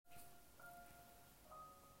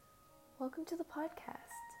Welcome to the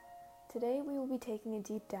podcast. Today we will be taking a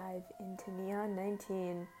deep dive into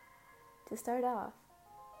Neon-19. To start off,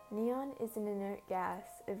 neon is an inert gas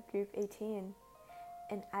of group 18,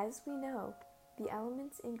 and as we know, the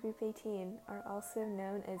elements in group 18 are also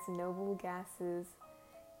known as noble gases.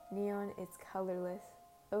 Neon is colorless,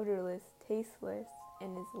 odorless, tasteless,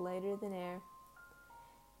 and is lighter than air.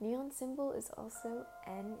 Neon symbol is also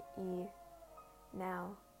Ne.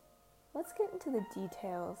 Now, let's get into the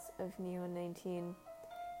details of Neon-19.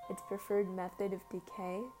 Its preferred method of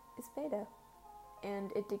decay is beta,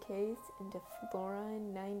 and it decays into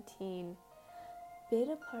fluorine-19.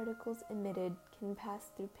 Beta particles emitted can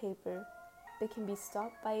pass through paper, but can be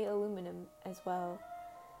stopped by aluminum as well.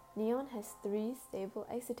 Neon has 3 stable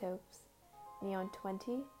isotopes: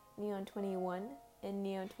 Neon-20, Neon-21, and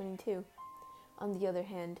Neon-22. On the other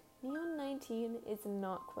hand, Neon-19 is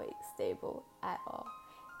not quite stable at all,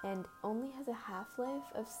 and only has a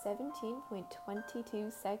half-life of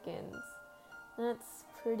 17.22 seconds. That's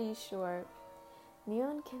pretty short.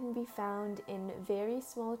 Neon can be found in very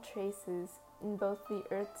small traces in both the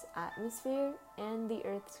Earth's atmosphere and the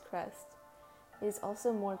Earth's crust. It is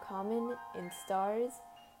also more common in stars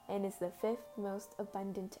and is the 5th most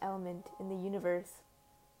abundant element in the universe.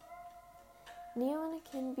 Neon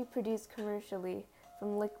can be produced commercially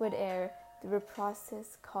from liquid air through a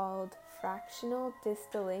process called fractional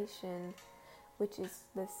distillation, which is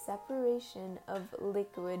the separation of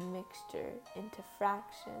liquid mixture into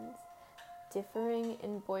fractions, differing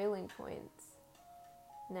in boiling points.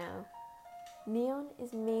 Now, neon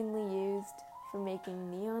is mainly used for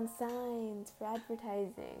making neon signs for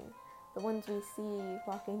advertising, the ones we see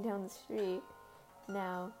walking down the street.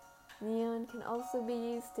 Now, neon can also be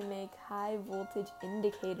used to make high voltage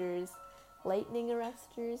indicators, lightning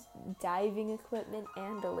arresters, diving equipment,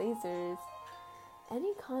 and lasers.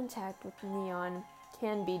 Any contact with neon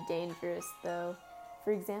can be dangerous though.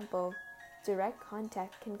 For example, direct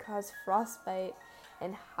contact can cause frostbite,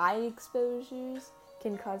 and high exposures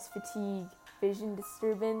can cause fatigue, vision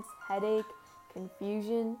disturbance, headache,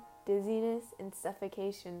 confusion, dizziness, and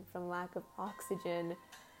suffocation from lack of oxygen.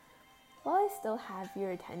 While I still have your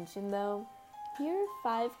attention though, here are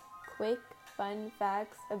 5 quick, fun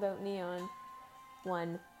facts about neon.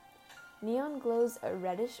 1. Neon glows a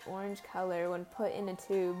reddish-orange color when put in a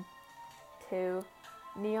tube. 2.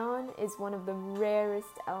 Neon is one of the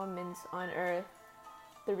rarest elements on Earth.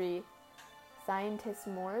 3. Scientists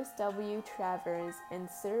Morris W. Travers and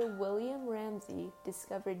Sir William Ramsay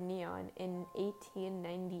discovered neon in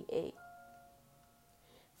 1898.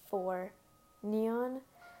 4. Neon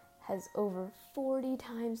has over 40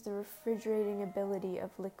 times the refrigerating ability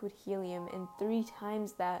of liquid helium and 3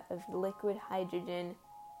 times that of liquid hydrogen.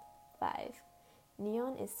 5.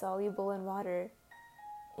 Neon is soluble in water.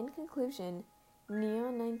 In conclusion,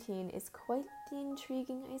 Neon-19 is quite the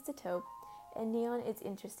intriguing isotope, and neon is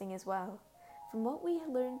interesting as well. From what we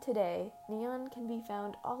learned today, neon can be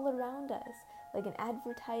found all around us, like in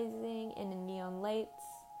advertising and in neon lights,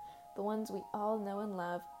 the ones we all know and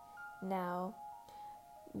love. Now,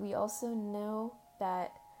 we also know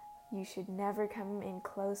that you should never come in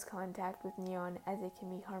close contact with neon, as it can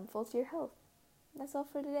be harmful to your health. That's all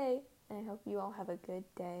for today, and I hope you all have a good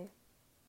day.